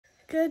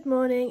Good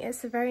morning,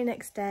 it's the very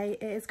next day.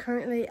 It is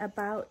currently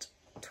about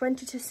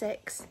 20 to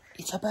 6.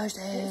 It's her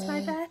birthday. It's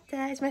my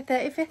birthday, it's my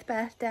 35th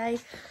birthday.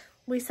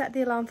 We set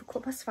the alarm for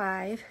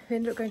 5:15. We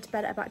ended up going to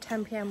bed at about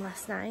 10 PM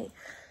last night.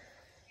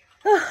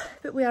 Oh,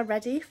 but we are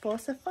ready for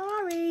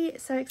safari.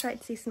 So excited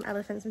to see some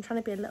elephants. I'm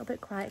trying to be a little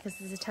bit quiet because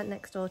there's a tent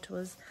next door to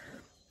us.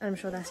 And I'm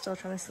sure they're still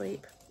trying to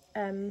sleep.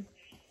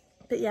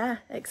 But yeah,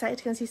 excited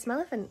to go and see some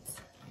elephants.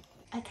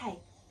 Okay,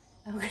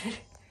 I'm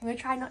gonna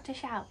try not to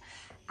shout.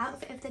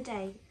 Outfit of the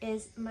day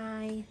is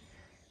my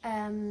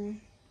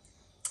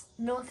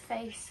North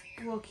Face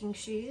walking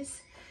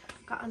shoes.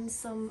 I've got on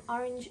some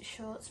orange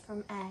shorts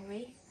from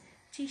Aerie,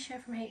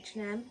 t-shirt from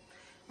H&M, and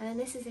then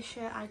this is a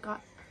shirt I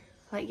got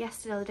like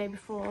yesterday or the day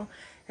before.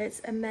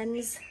 It's a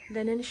men's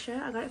linen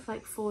shirt. I got it for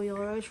like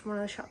 €4 from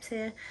one of the shops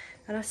here,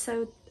 and I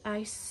sewed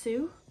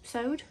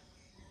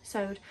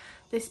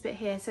this bit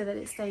here so that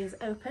it stays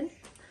open.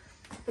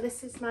 But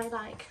this is my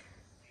like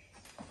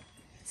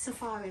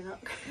safari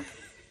look.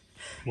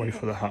 Wait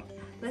for the hat.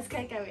 Let's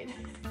get going.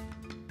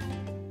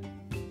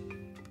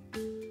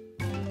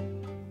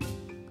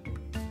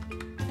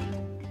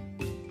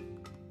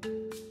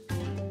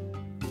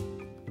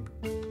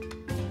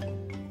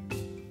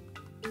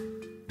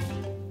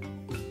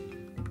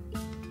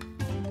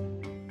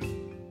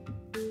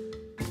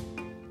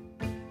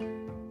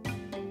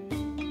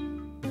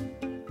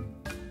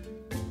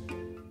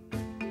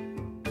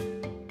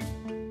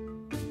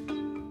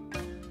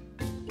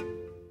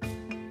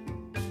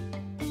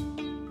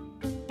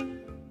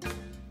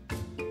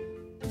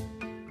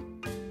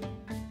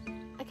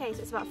 Okay,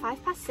 so it's about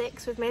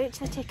 6:05. We've made it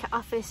to the ticket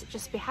office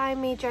just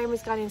behind me.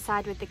 Jeremy's gone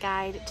inside with the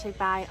guide to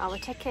buy our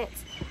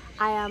tickets.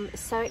 I am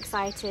so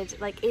excited,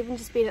 like even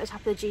just being at the top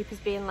of the Jeep has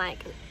been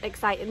like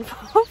exciting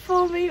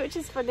for me, which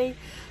is funny.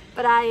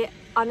 But I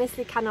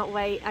honestly cannot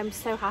wait. I'm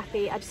so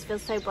happy. I just feel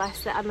so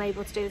blessed that I'm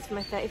able to do this for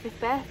my 35th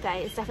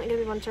birthday. It's definitely going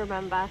to be one to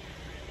remember.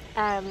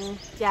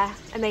 Yeah,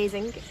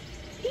 amazing.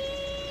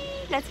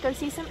 Let's go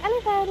see some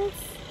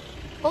elephants.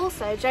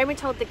 Also, Jeremy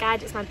told the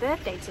guide it's my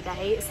birthday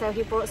today, so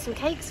he bought some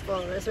cakes for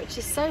us, which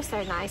is so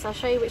nice. I'll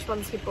show you which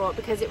ones he bought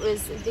because it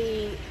was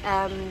the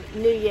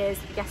New Year's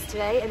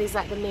yesterday, and these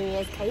are like the New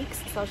Year's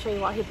cakes, so I'll show you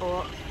what he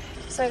bought.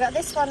 So I got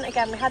this one,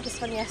 again, we had this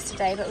one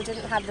yesterday, but we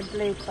didn't have the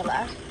blue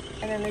colour.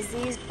 And then there's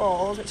these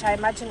balls, which I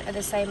imagine are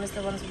the same as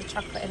the ones with the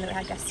chocolate in that we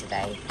had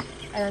yesterday.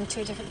 And then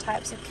 2 different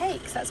types of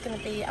cakes. That's going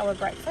to be our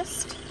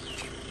breakfast.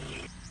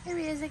 Here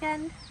he is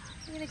again.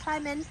 I'm going to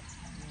climb in.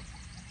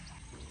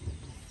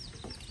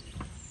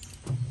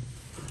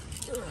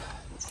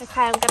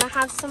 Okay, I'm going to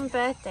have some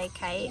birthday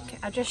cake.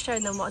 I've just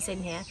shown them what's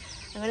in here.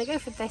 I'm going to go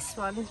for this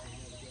one,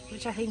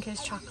 which I think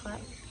is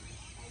chocolate.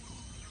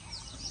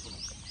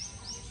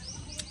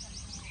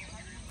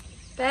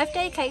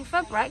 Birthday cake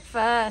for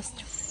breakfast.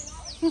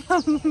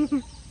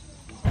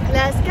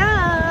 Let's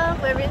go!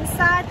 We're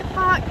inside the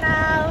park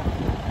now.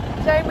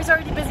 Jeremy's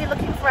already busy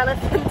looking for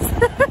elephants.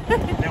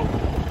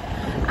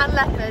 And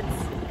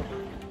leopards.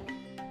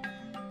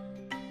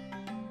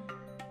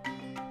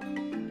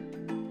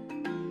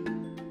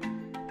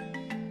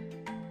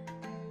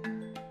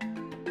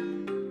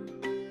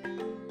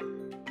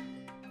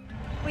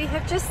 We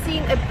have just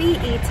seen a bee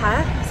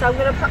eater, so I'm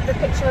going to pop the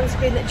picture on the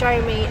screen that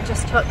Jeremy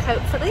just took,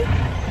 hopefully.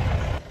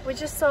 We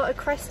just saw a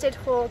crested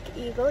hawk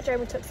eagle.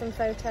 Jeremy took some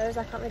photos.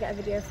 I can't really get a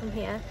video from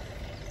here.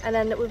 And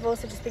then we've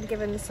also just been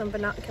given some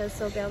binoculars,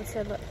 so we'll be able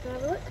to look. Can I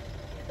have a look?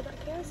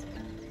 Binoculars.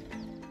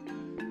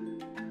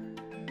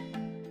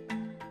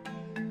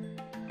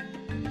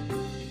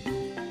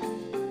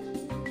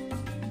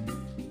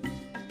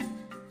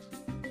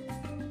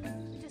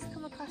 We just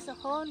come across a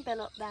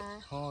hornbill up there.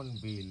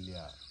 Hornbill,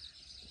 yeah.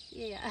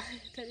 Yeah, I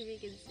don't know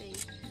if you can see.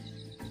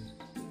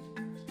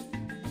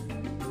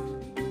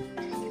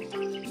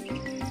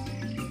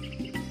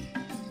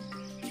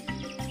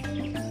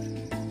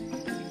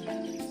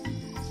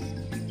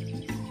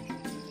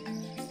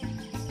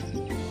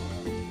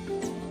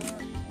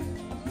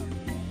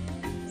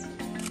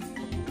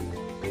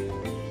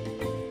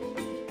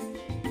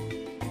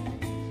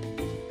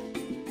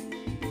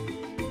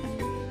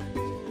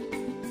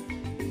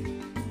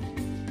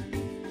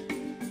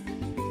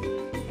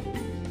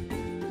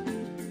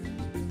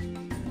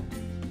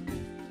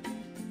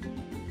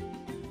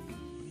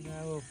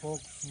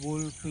 Fox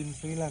wolf in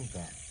Sri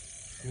Lanka.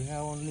 We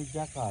have only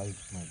jackals,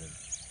 madam.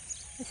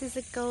 This is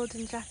a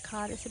golden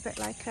jacquard. It's a bit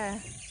like a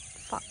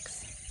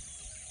fox,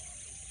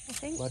 I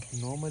think. But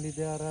normally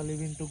they are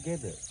living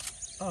together.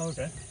 Oh,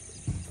 okay.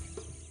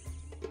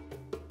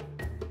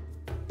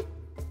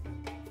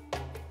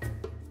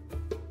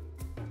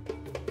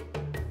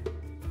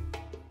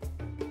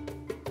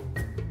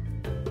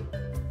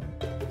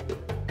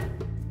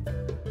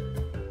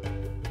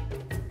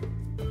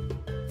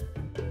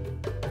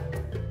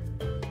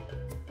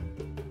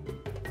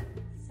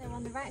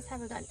 Right side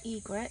we've got an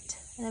egret,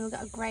 and then we've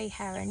got a grey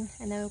heron,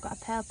 and then we've got a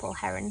purple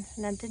heron,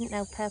 and I didn't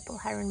know purple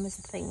heron was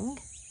a thing.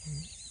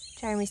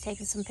 Jeremy's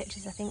taken some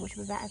pictures, I think, which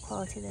will be better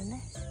quality than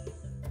this.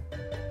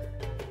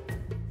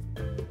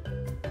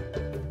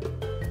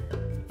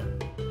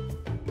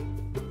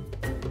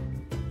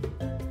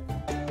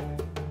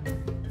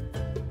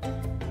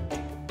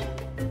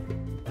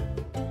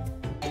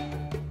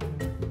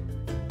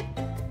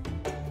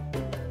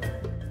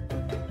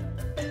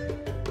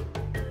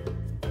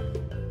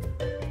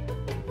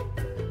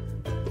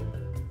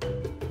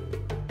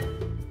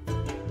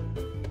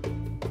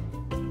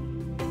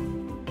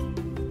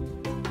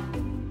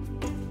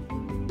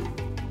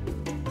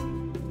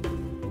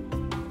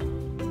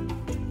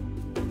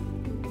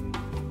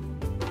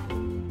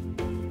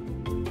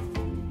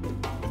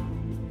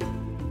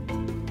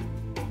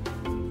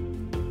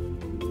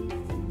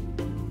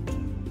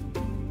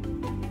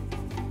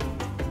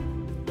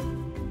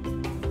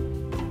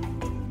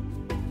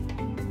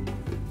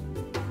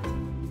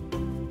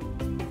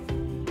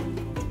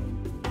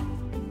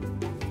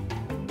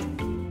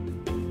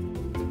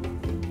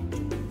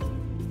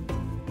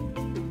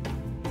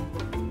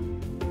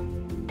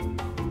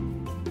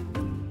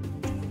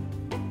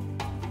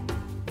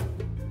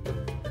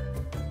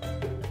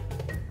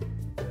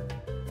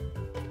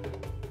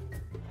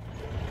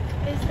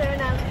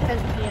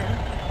 elephant here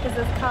because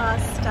the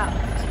car's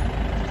stopped.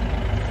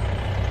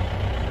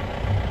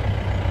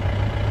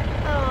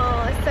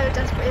 Oh, I so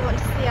desperately want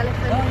to see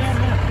elephants. Oh yeah,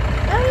 yeah.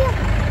 Oh yeah.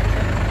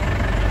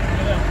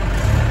 Yeah.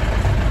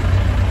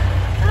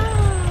 Oh.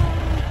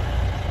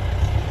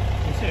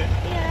 You see it?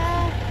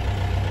 Yeah.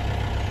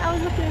 I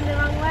was looking in the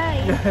wrong way.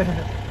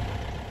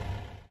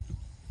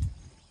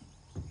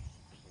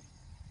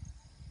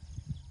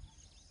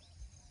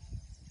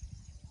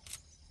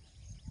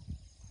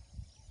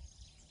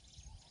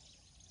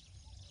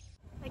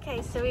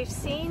 Okay, so we've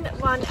seen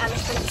one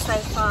elephant so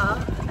far,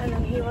 and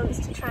then he wants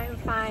to try and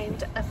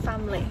find a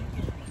family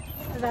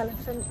of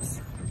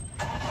elephants.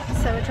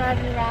 So we're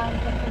driving around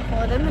looking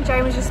for them, and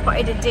Jeremy's just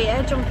spotted a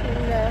deer jumping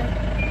in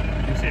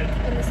You see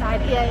it? the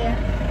side. Yeah, yeah.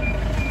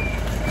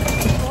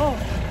 Oh.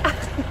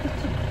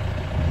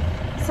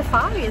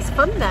 Safari is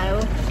fun though.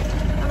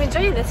 I'm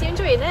enjoying this. Are you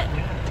enjoying it?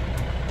 Yeah.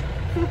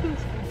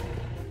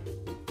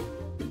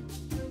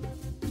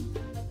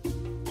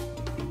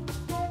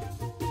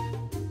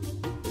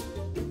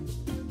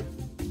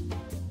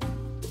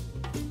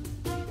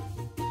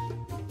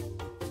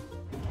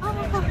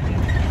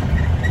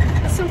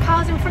 There's some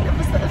cars in front of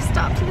us that have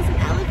stopped, and there's an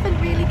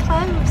elephant really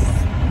close.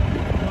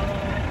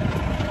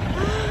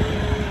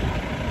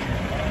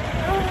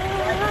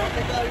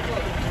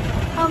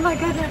 Oh my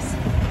goodness.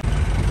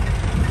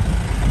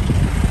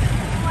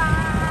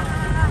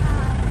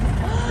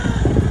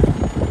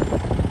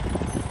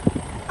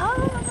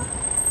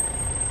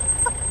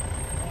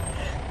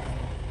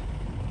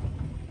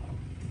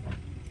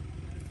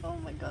 Oh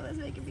my god, that's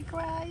making me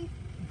cry.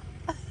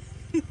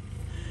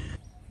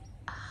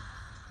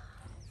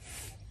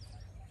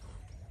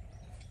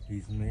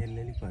 He's male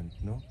elephant,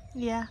 no?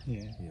 Yeah.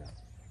 Yeah. Yeah.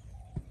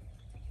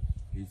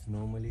 He's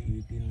normally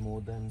eating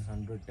more than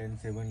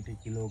 170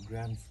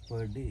 kilograms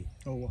per day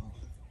Oh wow.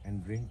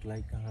 and drink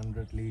like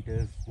 100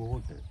 liters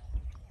water.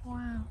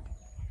 Wow.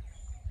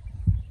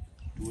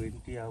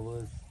 20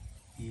 hours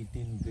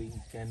eating, drink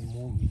and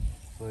moving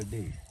per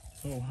day.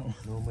 Oh wow.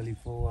 Normally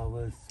 4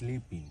 hours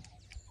sleeping.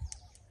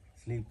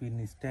 Sleeping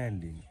is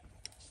standing.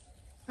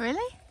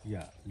 Really?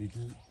 Yeah,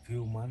 little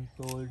few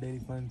month-old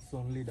elephants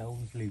only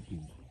down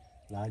sleeping.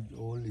 Large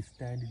old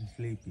standing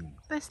sleeping.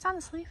 They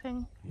stand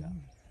sleeping. Yeah.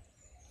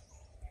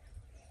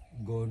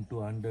 Going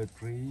to under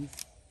trees,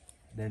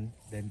 then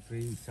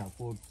trees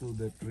support to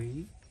the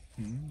tree,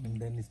 and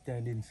then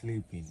standing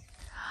sleeping.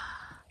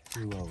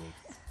 Few hours.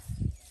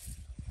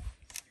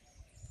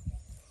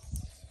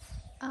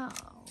 Oh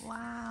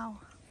wow.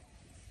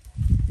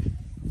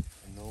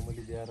 And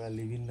normally they are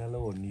living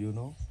alone, you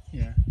know.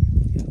 Yeah.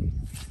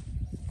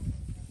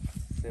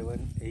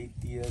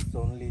 7-8 years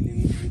only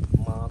living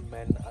with mom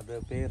and other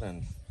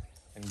parents,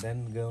 and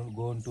then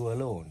going to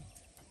alone.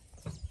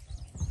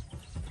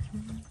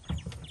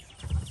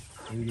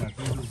 We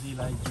lucky to see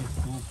like this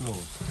too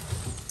close.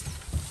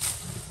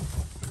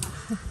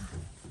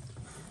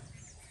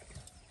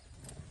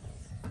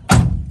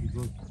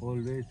 Because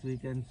always we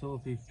can saw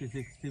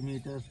 50-60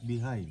 meters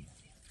behind.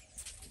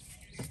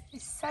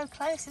 He's so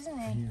close, isn't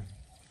he? Yeah.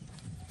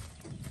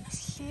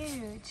 It's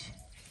huge.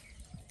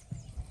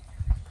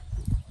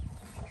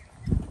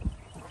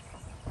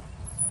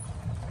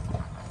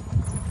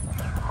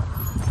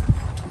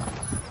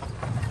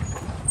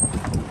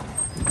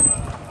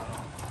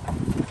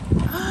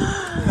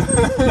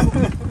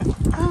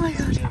 Oh my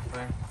god. Here,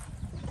 friend.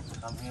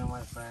 Come here,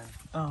 my friend.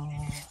 Oh.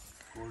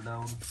 Go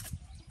down.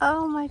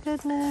 Oh my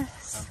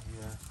goodness. Come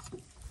here.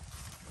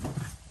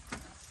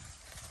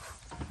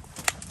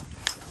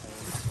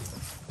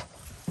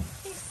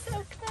 He's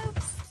so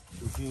close.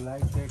 If you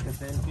like, take a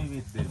selfie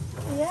with them.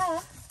 Yeah.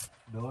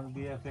 Don't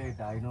be afraid.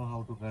 I know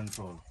how to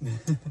control.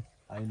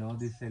 I know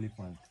this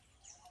elephant.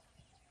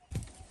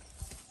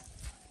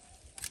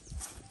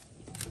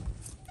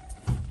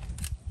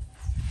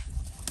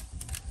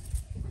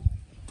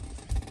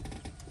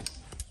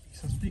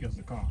 It's as big as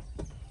the car.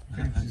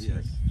 Okay, this is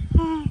Yes.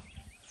 like-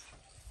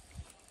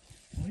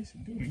 What is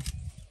it doing?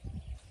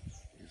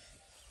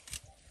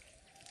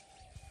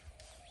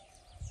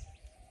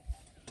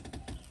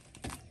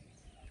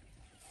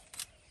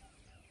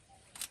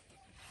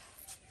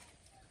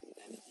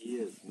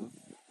 Ears, no?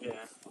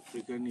 Yeah.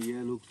 African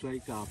ear looks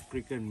like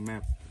African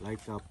map, like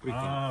African.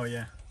 Oh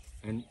yeah.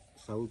 And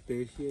South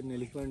Asian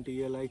elephant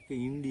ear like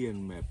the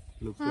Indian map,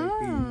 looks like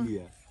the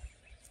India.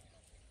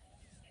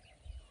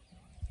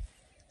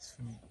 It's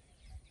funny.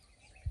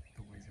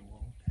 The way they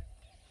walk.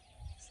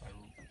 It's like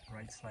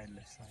right side,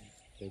 left side.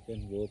 They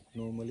can walk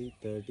normally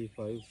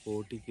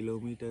 35-40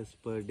 kilometers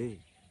per day.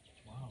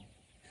 Wow.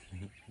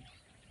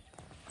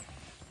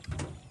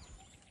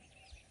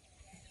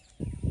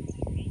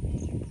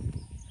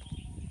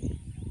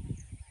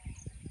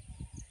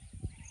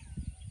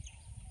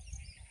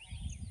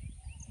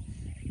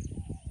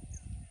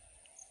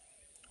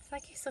 It's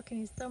like he's sucking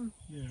his thumb.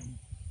 Yeah. I'm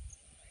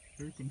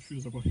very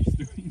confused about what he's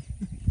doing.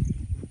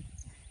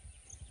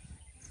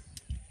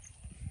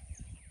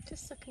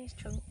 Just sucking his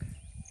trunk.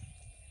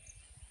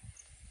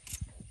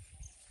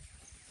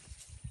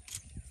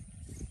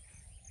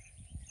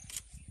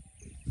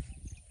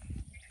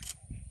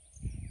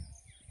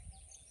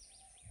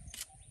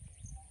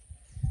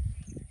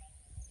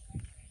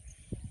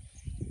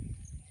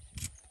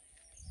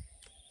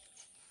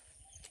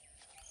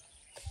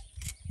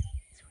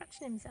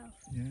 stretching himself.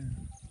 Yeah.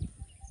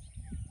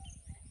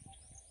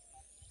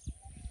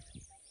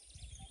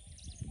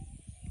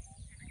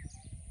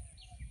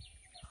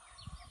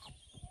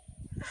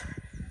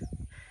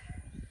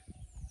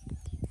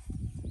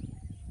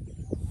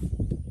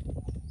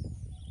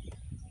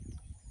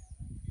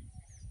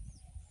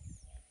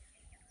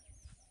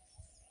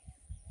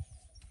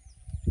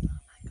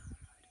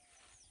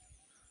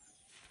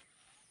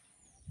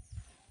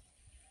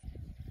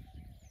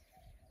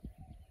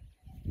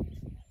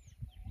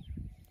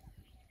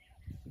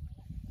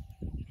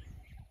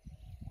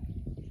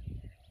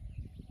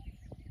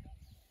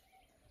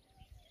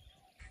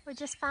 We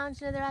just found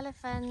another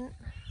elephant.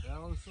 There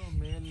are also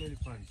male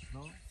elephants,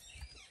 no?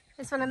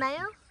 This one a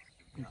male?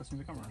 Impressing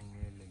the camera.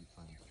 Male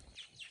elephant.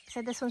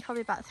 So this one's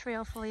probably about 3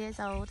 or 4 years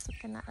old,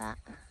 something like that.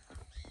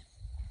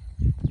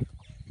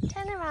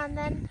 Turn around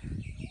then.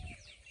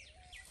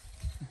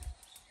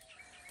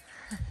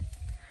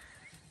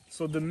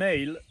 So the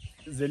male,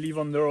 they live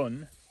on their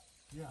own,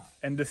 Yeah.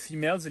 and the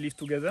females, they live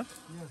together?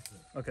 Yes,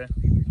 sir. Okay.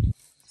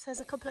 So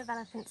there's a couple of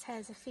elephants here.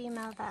 There's a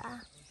female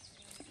there.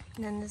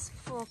 And then there's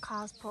 4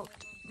 cars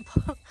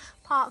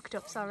parked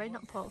up, sorry,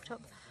 not parked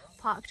up,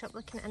 parked up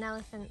looking at an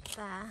elephant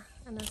there.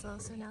 And there's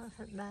also an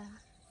elephant there.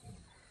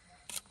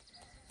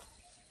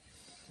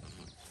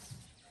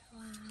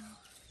 Wow.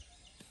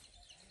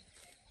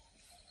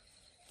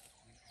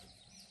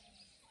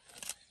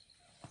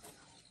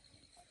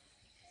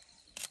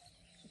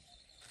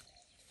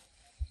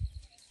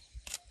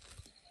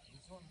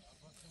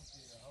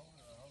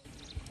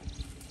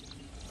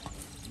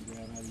 There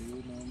are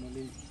live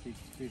normally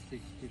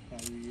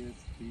 60-65 years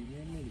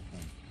female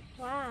elephant.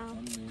 Wow.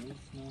 And males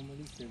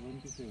normally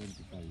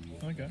 70-75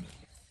 years. Okay.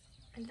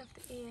 I love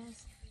the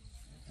ears.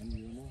 And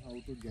you know how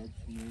to judge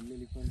male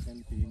elephant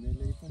and female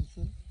elephant,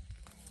 sir?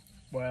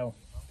 Well,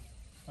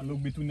 I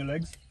look between the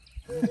legs.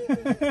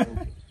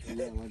 Okay.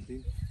 Yeah, one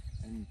thing.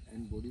 And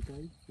body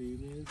type,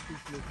 females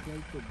is look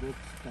like a box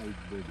type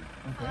body.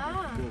 Okay.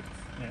 Ah. Box.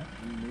 Yeah.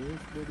 And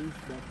males body is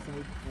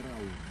backside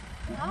around.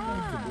 It's Ah.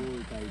 like a ball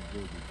type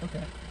body.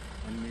 Okay.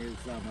 And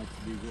males are much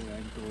bigger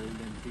and tall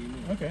than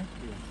females. Okay.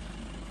 Yeah.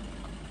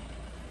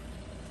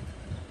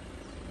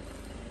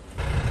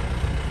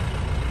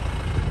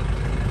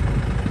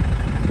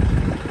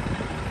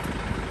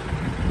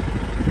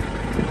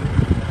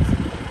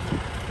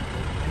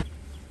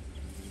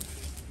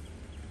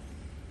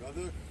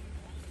 Brother,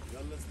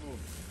 yeah, let's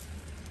move.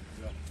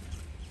 Yeah.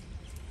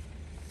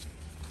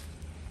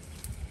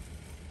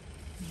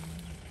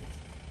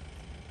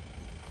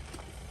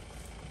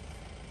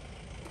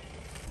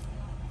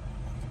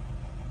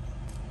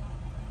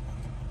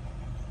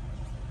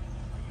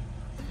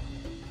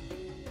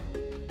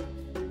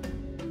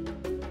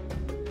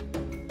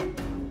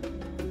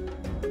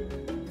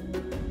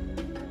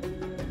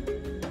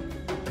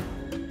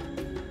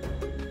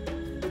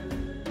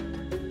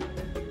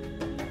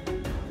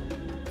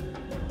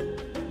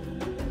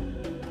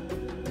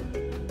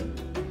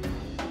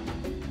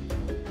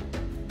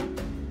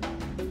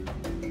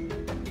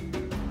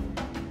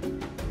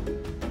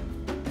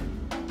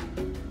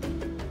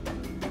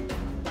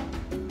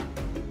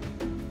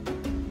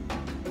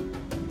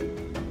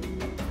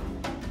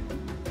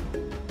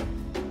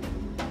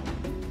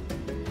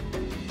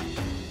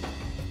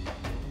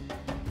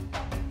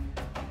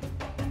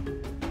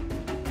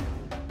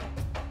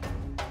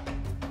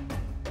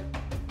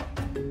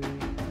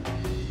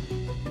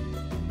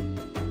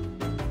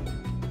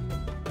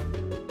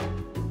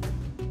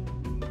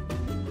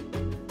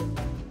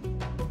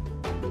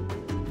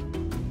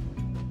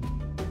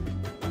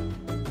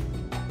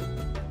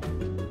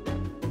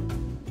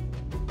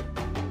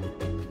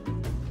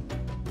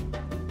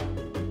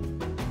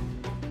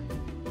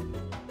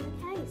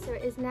 So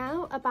it is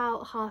now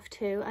about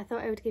 2:30. I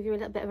thought I would give you a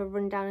little bit of a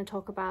rundown and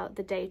talk about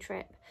the day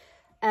trip.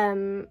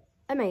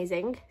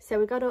 Amazing. So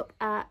we got up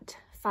at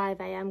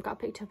 5 AM, got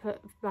picked up at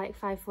like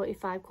 5:45,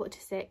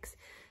 5:45,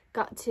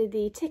 got to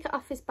the ticket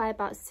office by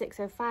about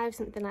 6:05,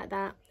 something like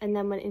that, and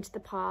then went into the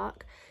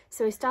park.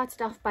 So we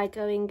started off by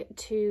going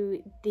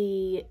to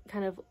the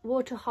kind of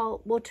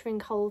watering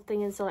hole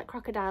thing, and saw like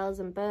crocodiles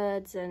and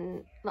birds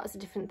and lots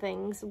of different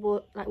things,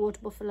 like water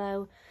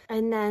buffalo.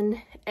 And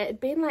then it had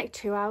been like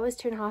 2 hours,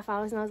 2.5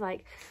 hours, and I was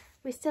like,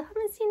 we still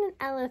haven't seen an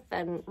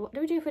elephant. What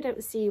do we do if we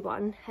don't see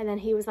one? And then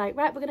he was like,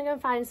 right, we're gonna go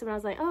and find some. And I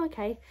was like, oh,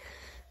 okay.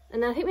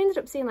 And I think we ended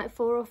up seeing like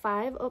 4 or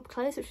 5 up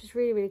close, which was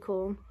really, really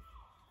cool.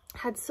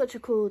 Had such a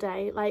cool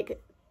day.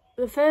 Like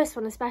the first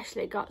one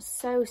especially got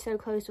so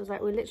close to us,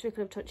 like we literally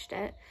could have touched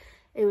it.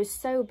 It was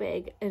so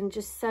big and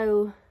just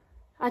so,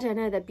 I don't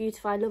know, they're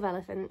beautiful. I love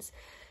elephants.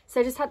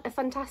 So just had a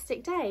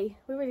fantastic day.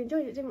 We really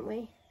enjoyed it, didn't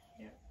we?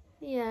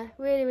 Yeah,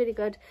 really, really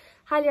good.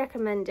 Highly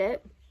recommend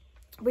it.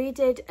 We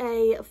did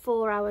a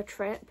 4-hour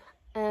trip.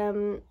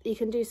 You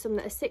can do some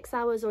that are 6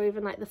 hours or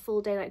even like the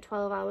full day, like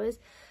 12 hours.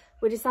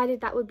 We decided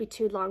that would be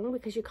too long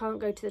because you can't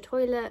go to the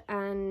toilet,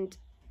 and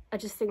I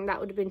just think that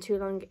would have been too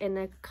long in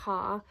a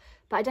car.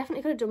 But I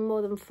definitely could have done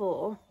more than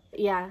 4.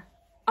 Yeah,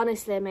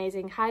 honestly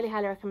amazing. Highly,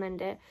 highly recommend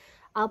it.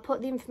 I'll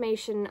put the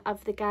information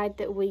of the guide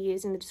that we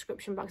use in the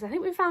description box. I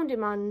think we found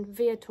him on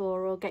Viator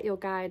or Get Your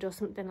Guide or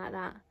something like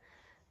that.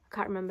 I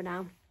can't remember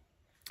now.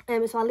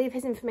 So I'll leave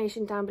his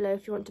information down below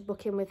if you want to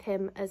book in with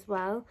him as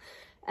well.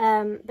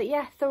 But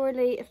yeah,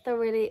 thoroughly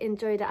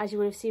enjoyed it. As you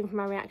would have seen from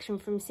my reaction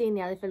from seeing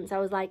the elephants, I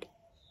was like,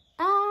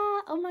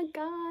 ah, oh my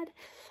god.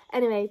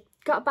 Anyway,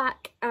 got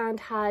back and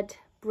had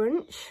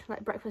brunch,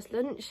 like breakfast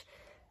lunch.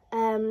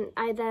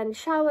 I then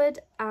showered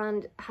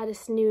and had a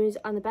snooze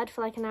on the bed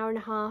for like an hour and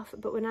a half,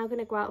 but we're now going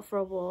to go out for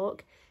a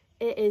walk.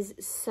 It is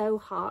so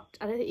hot.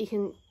 I don't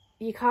think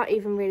you can't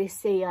even really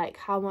see like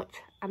how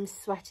much I'm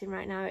sweating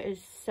right now. It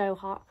is so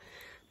hot.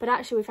 But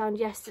actually we found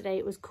yesterday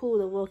it was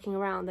cooler walking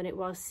around than it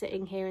was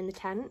sitting here in the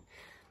tent.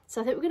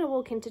 So I think we're going to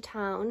walk into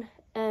town.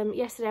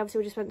 Yesterday obviously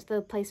we just went to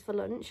the place for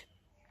lunch,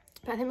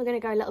 but I think we're going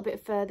to go a little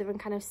bit further and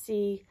kind of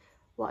see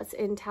what's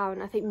in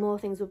town. I think more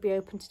things will be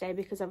open today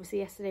because obviously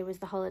yesterday was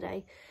the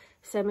holiday.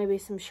 So maybe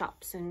some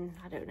shops and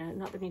I don't know,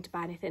 not that we need to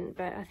buy anything,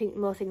 but I think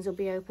more things will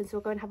be open. So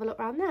we'll go and have a look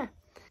around there.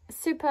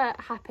 Super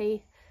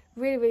happy.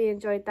 Really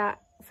enjoyed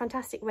that.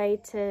 Fantastic way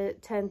to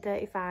turn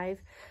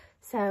 35.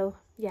 So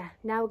yeah,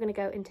 now we're going to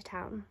go into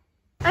town.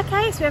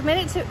 Okay, so we've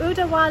made it to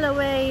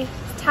Udawalawa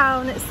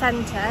town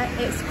centre.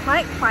 It's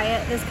quite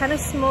quiet. There's kind of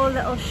small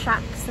little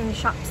shacks and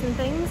shops and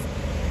things.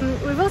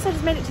 We've also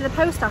just made it to the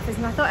post office,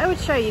 and I thought I would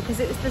show you because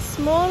it was the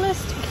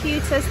smallest,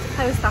 cutest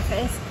post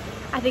office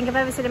I think I've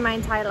ever seen in my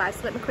entire life.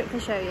 So let me quickly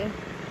show you.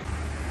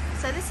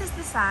 So this is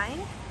the sign,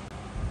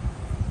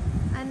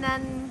 and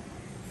then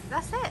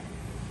that's it.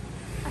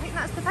 I think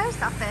that's the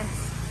post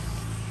office.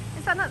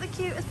 Is that not the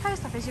cutest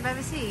post office you've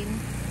ever seen?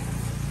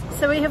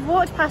 So we have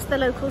walked past the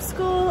local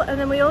school, and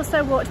then we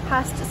also walked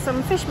past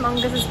some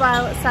fishmongers as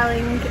well,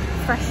 selling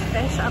fresh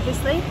fish,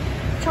 obviously,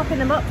 chopping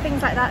them up,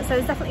 things like that. So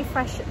there's definitely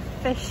fresh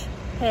fish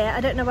here.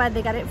 I don't know where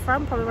they get it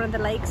from, probably one of the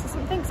lakes or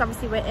something, because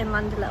obviously we're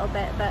inland a little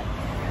bit. But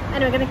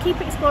anyway, we're going to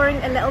keep exploring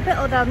a little bit,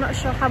 although I'm not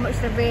sure how much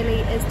there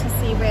really is to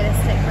see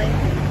realistically.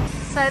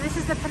 So this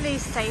is the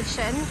police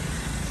station,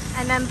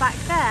 and then back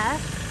there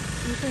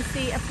you can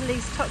see a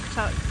police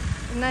tuk-tuk,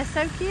 and they're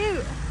so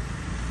cute.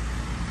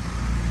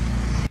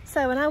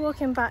 So we're now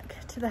walking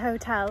back to the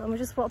hotel, and we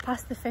just walked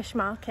past the fish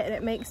market, and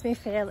it makes me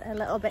feel a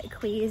little bit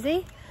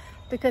queasy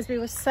because we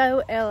were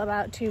so ill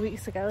about 2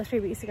 weeks ago,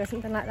 3 weeks ago,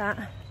 something like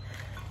that,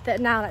 that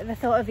now like the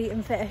thought of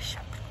eating fish,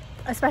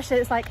 especially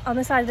it's like on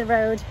the side of the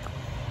road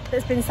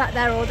that's been sat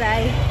there all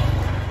day,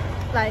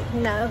 like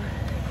no.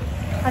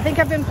 I think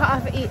I've been put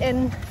off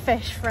eating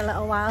fish for a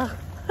little while.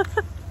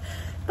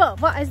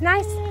 But what is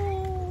nice,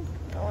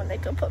 oh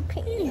little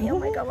puppy, oh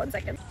my god, 1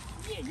 second.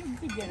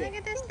 Look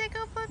at this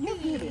little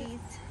puppy.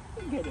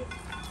 Get it.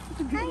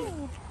 Hi.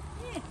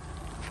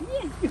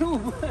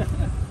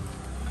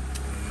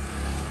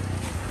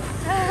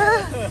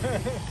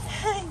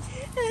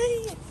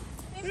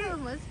 This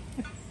one was.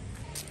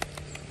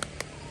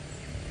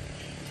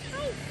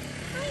 Hi.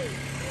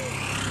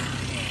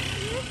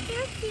 You're so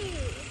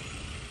cute.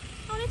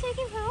 I want to take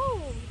him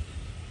home.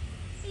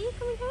 Are you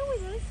coming home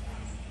with us?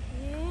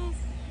 Yes.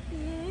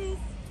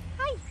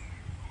 Hi.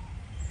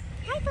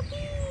 Hi,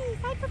 puppy.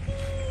 Hi, puppy.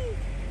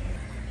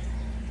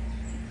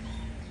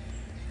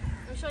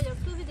 I'm sure you're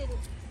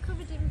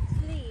covered in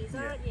fleas,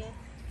 aren't you?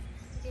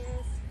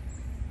 Yes.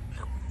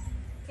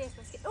 Here's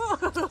my skin. Oh!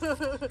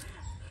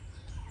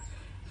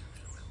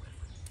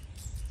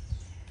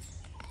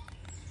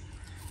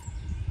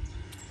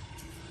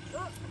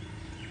 Oh!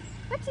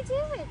 What you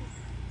doing?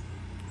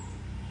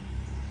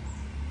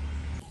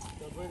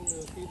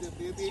 See the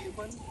baby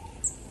elephant?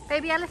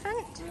 Baby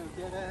elephant?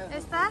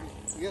 Is there?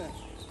 Yeah.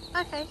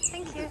 Okay,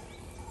 thank you.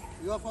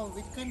 You are from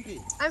which country?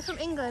 I'm from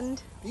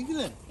England.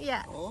 England?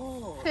 Yeah.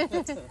 Oh.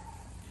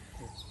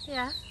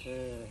 Yeah.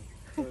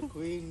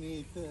 Queen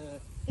is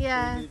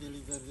Yeah. Queen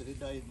Elizabeth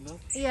died, no?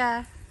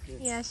 Yeah.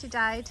 Yes. Yeah, she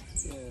died.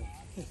 Yeah.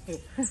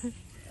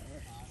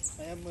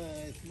 I am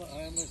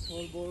a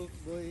small boy.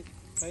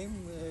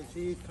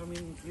 She is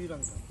coming Sri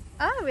Lanka.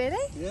 Oh,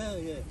 really?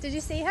 Yeah. Did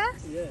you see her?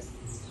 Yeah.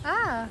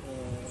 Ah.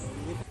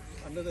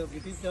 Under the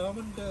British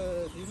government,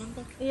 Sri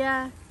Lanka.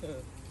 Yeah.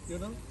 You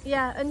know?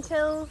 Yeah,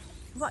 until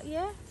what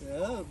year?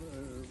 Yeah,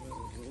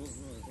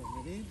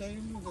 many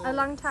times. A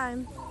long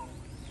time.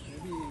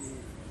 Maybe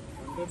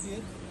 100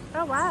 years.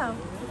 Oh, wow.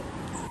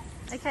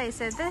 Okay,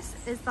 so this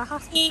is the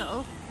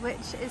hospital,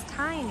 which is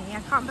tiny.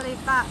 I can't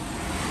believe that.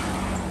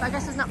 But I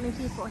guess there's not many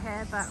people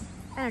here, but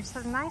anyway, just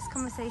had a nice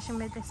conversation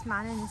with this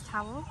man in his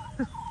towel.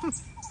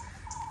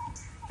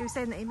 He was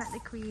saying that he met the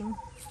Queen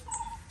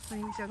when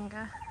he was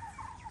younger.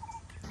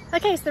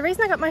 Okay, so the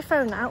reason I got my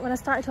phone out when I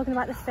started talking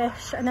about the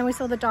fish, and then we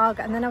saw the dog,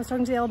 and then I was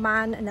talking to the old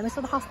man, and then we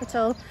saw the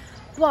hospital,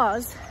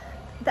 was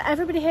that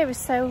everybody here is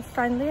so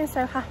friendly and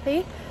so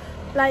happy.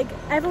 Like,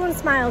 everyone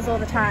smiles all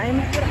the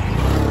time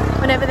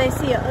whenever they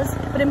see us,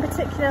 but in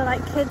particular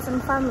like kids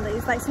and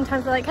families, like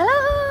sometimes they're like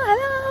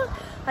hello,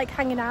 like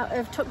hanging out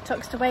of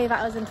tuk-tuks to wave at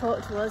us and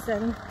talk to us.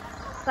 And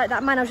like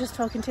that man I was just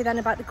talking to then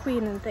about the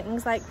Queen and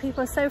things, like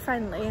people are so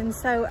friendly and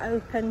so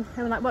open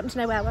and like wanting to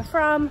know where we're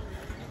from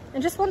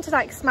and just want to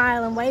like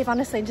smile and wave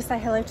honestly and just say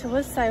hello to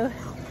us. So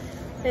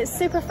It's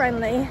super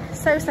friendly,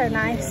 so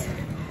nice.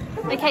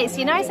 Okay, so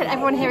you know I said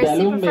everyone here is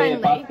super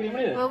friendly.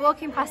 We're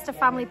walking past a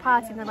family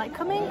party and they're like,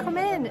 come in, come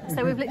in.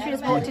 So we've literally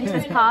just walked into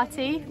this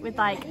party with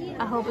like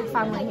a whole big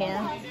family here.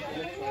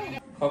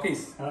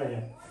 Cookies. Oh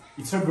yeah.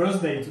 It's her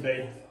birthday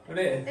today.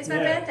 Today? It's my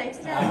birthday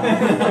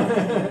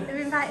today.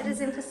 They've invited us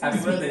in for some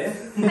sweets. Birthday.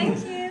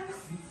 Thank you.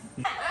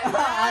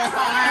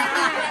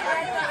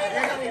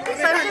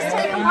 So I've just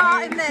taken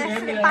part in this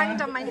and it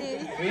banged on my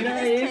knee.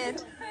 This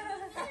kid.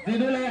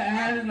 Didula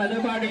and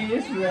another party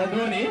is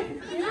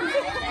Dhoni.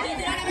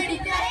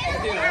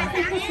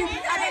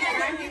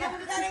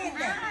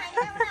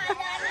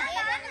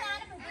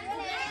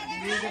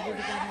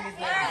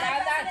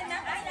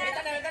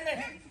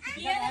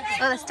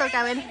 Oh, they're still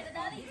going.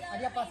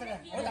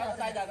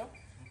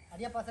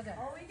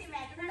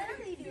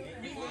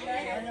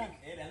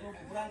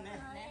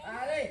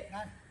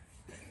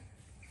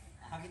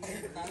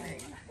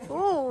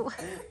 Ooh.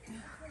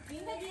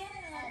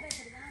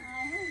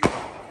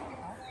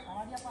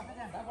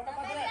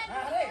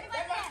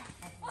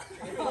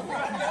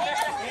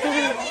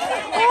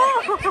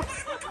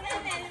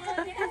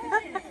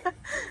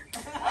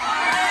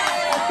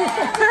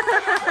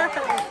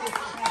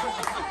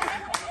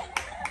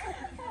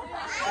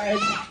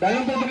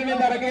 Dalam putrinya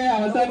tarage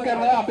අවසන්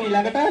කරනවා අපි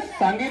ළඟට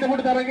සංගීත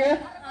පුට tarage.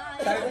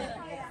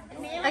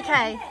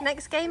 Okay,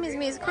 next game is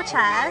musical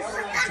chairs.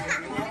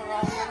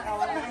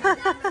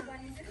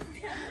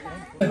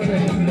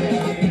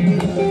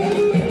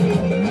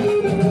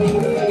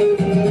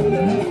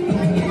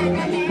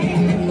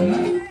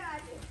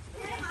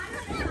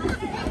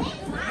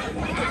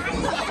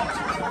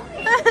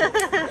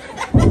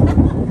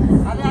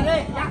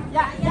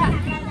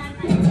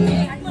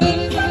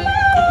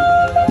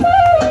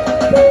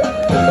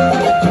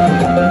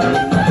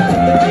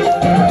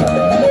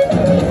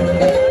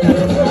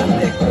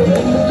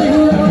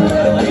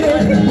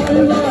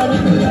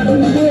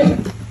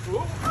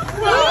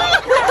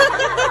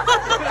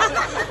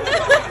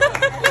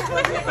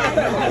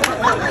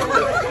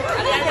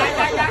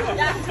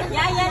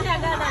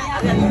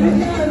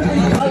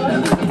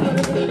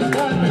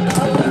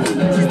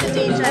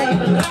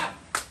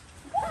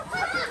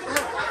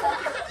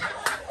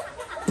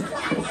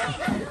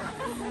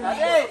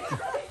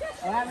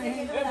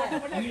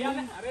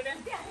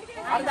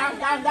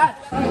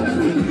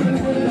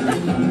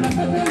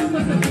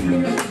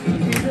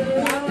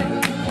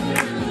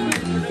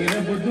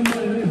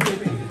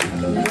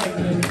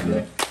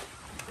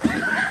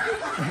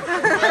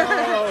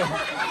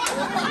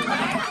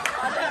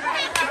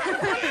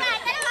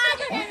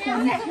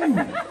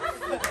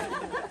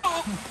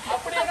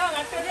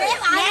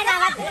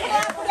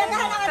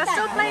 They're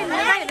still playing the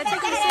game, they're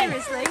taking it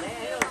seriously.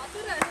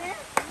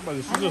 But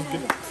this is just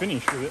get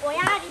finished with it.